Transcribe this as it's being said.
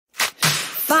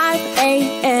5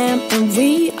 a.m. and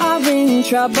we are in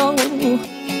trouble,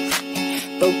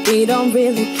 but we don't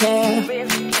really care.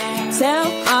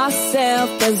 Tell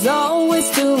ourselves there's always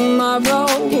tomorrow,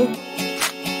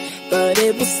 but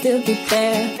it will still be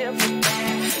there.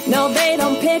 No, they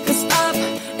don't pick us up,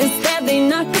 instead they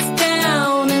knock us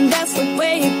down, and that's the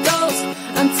way it goes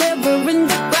until we're in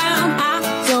the ground. I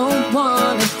don't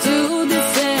wanna do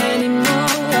this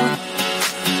anymore.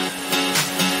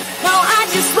 No, I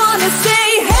just wanna say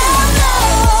hello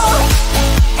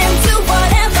and do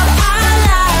whatever I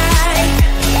like.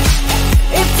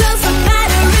 It doesn't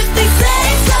matter if they say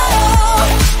so,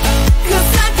 'cause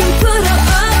I can put up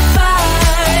a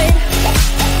fight.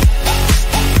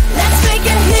 Let's make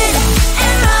a hit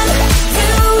and run, do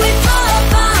it for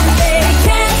fun. They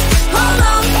can't hold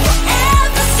on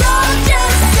forever, so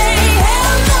just say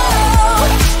hello.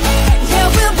 Yeah,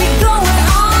 we'll be going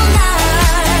all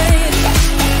night.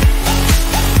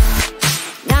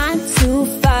 9 to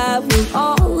 5, we're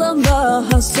all on the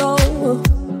hustle.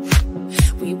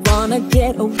 We wanna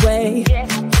get away.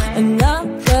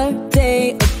 Another day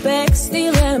of beg,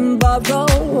 steal and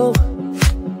borrow,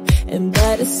 and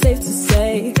that is safe to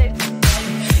say.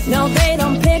 No, they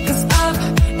don't pick us up,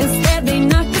 instead they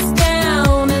knock us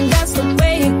down, and that's the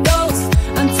way it goes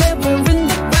until we're in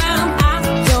the ground. I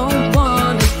don't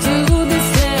wanna do this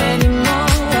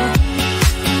anymore.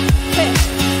 Hey.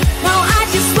 No, I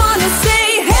just wanna say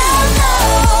hello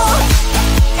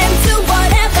and do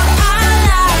whatever I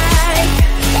like.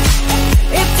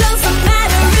 It doesn't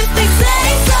matter if they say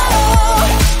so,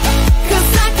 'cause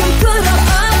I can put up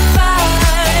a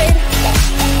fight.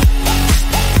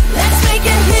 Let's make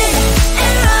a hit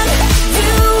and run, do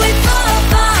it for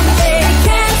fun. They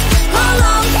can't hold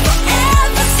on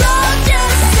forever, so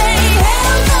just say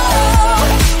hello.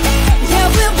 Yeah,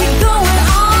 we'll be going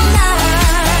all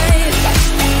night.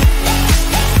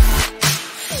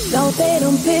 No, they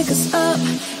don't pick us up,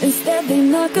 instead they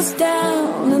knock us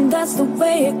down, and that's the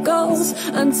way it goes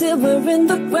until we're in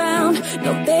the ground.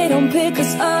 No, they don't pick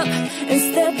us up,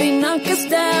 instead they knock us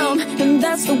down, and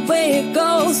that's the way it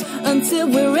goes until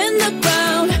we're in the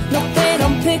ground. No, they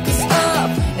don't pick us up,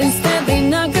 instead they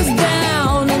knock us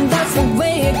down, and that's the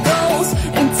way it goes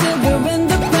until we're in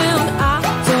the ground. I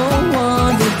don't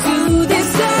want to do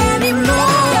this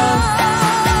anymore.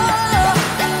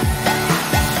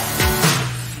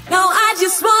 No, I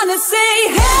just wanna say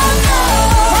hello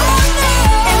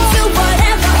and do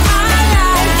whatever I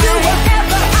like. Do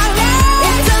whatever I like.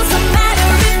 It doesn't matter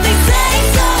if they say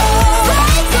so,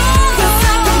 'cause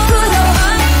I can put up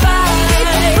a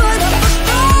fight.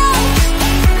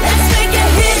 Let's make a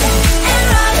hit and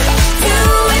run, do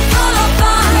it for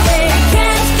fun. They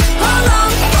can't hold on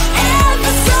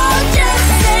forever, so just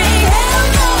say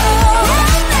hello.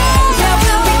 Yeah,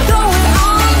 we'll be going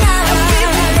all night.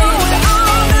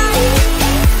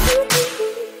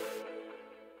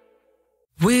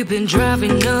 We've been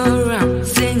driving around,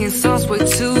 singing songs way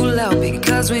too loud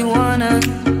because we wanna.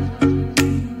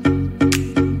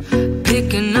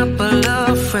 Picking up all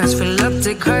our friends, fill up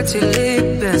the car till it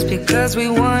bends because we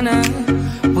wanna.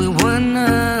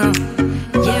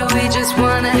 Yeah, we just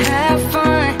wanna have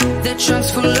fun. The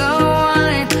trunk's full of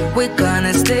wine. We're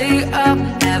gonna stay up,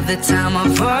 have the time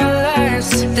of our lives.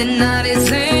 The night is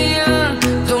young,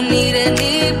 don't need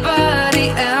anybody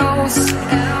else.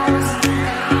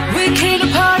 We came to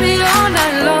party all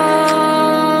night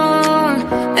long,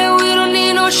 and we don't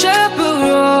need no chaperone.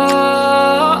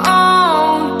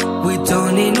 We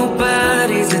don't need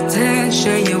nobody's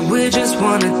attention, yeah, we just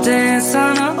wanna dance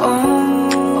on our own.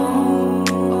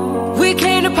 We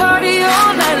came to party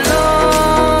all night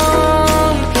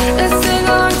long, and sing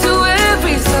on to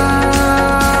every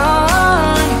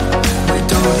song. We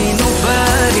don't need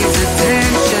nobody's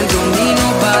attention, don't need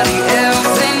nobody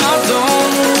else in our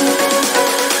zone.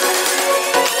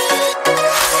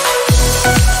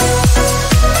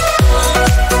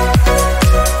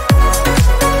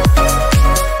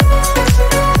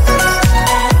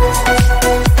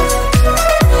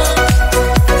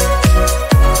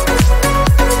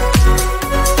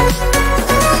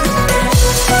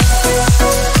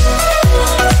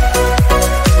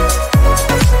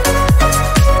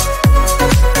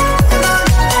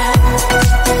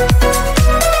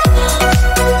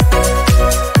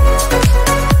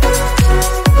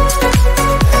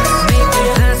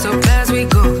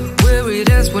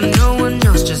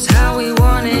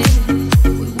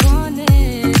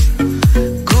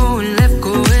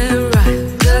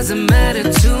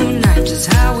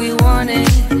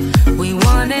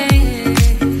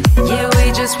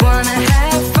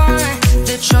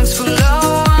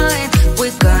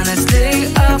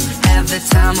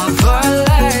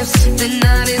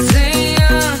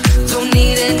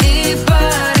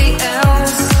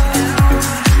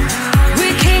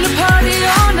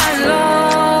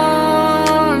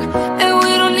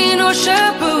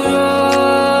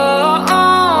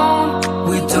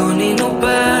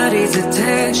 nobody's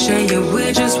attention. Yeah,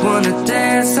 we just wanna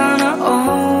dance on our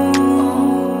own.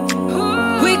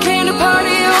 We came to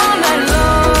party all night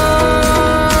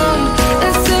long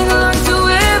and sing along to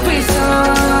every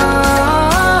song.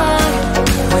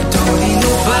 We don't need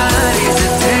nobody's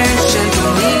attention,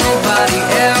 don't need nobody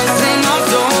else in our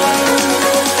zone.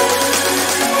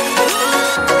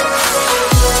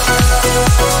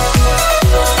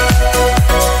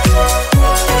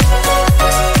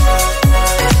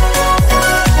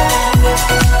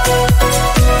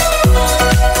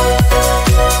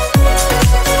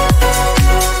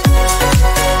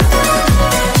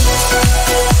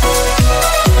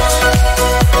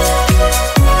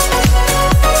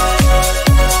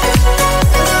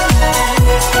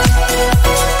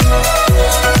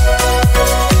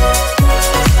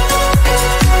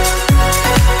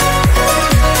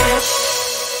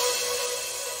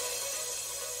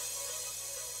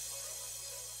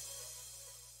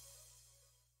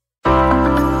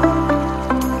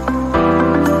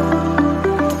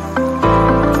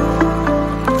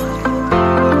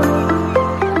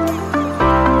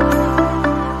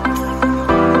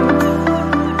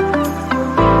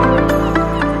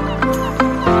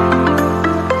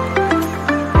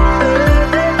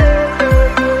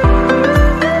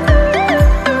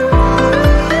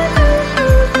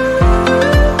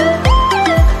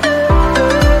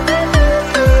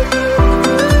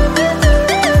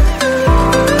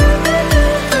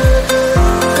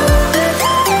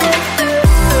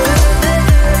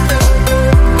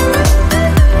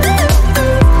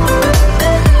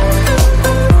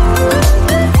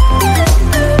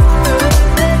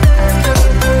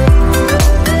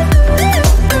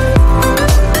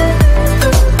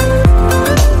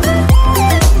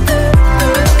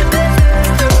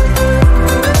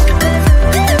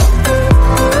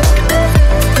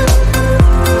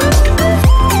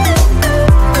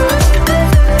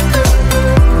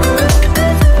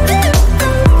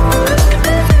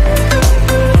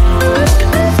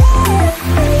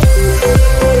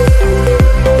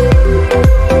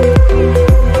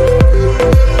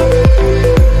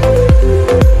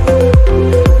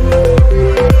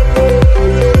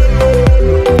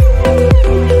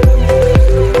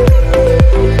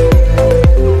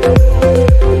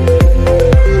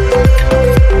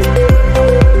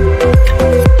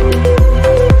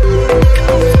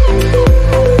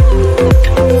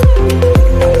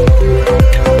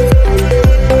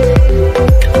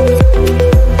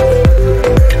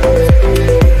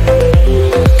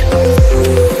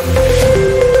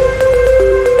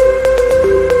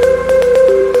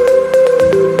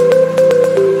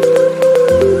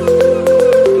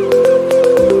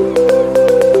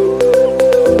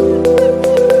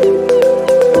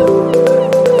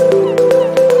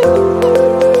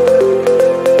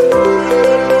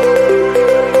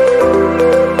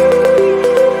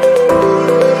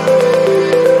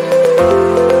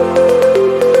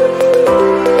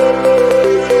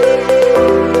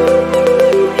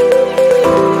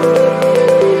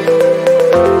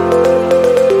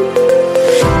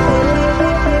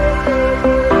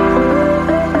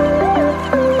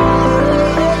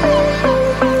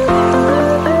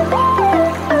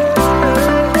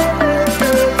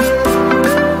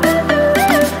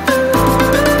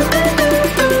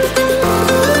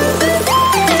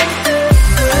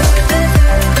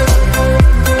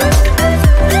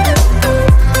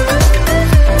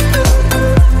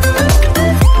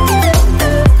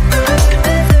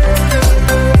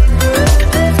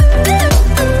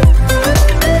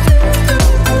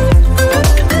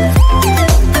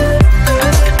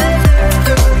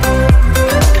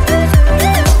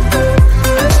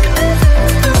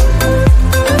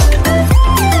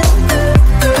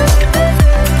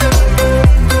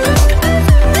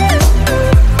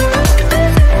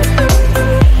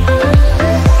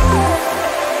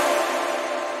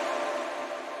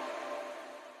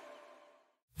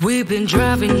 We've been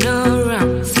driving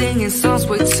around, singing songs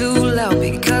way too loud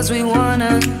because we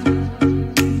wanna.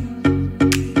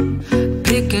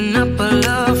 Picking up all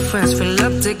our friends, fill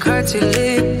up the car till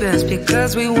it bends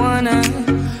because we wanna.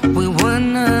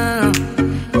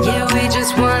 Yeah, we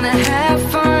just wanna have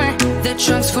fun. The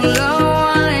trunk's full of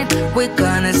wine. We're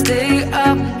gonna stay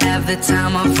up, have the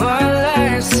time of our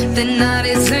lives. The night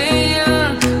is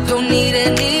young, don't need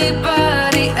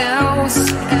anybody else.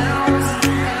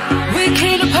 We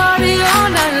came to party all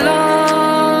night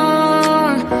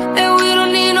long, and we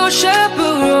don't need no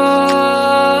chaperone.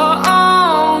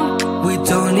 We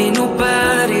don't need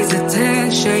nobody's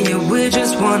attention, yeah, we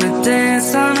just wanna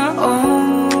dance on our own.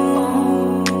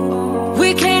 We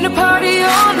came to party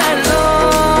all night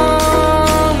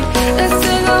long and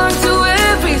sing on to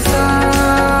every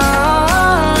song.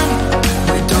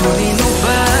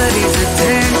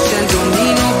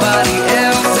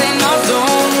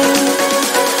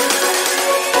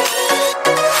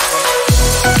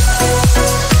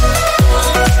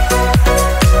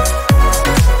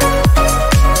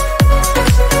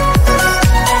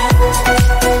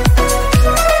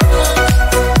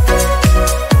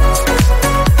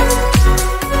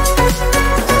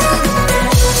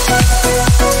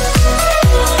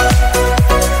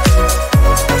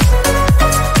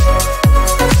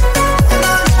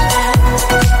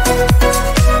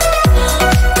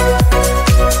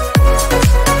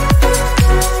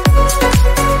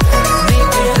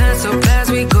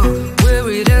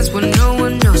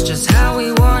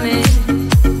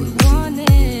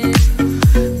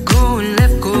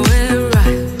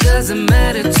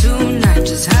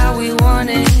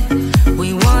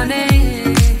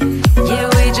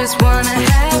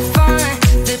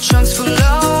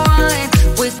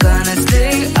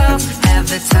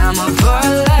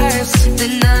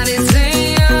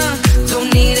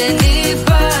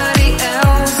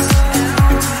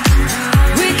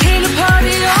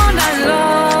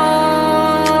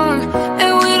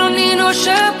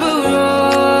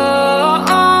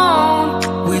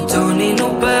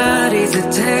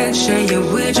 share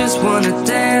your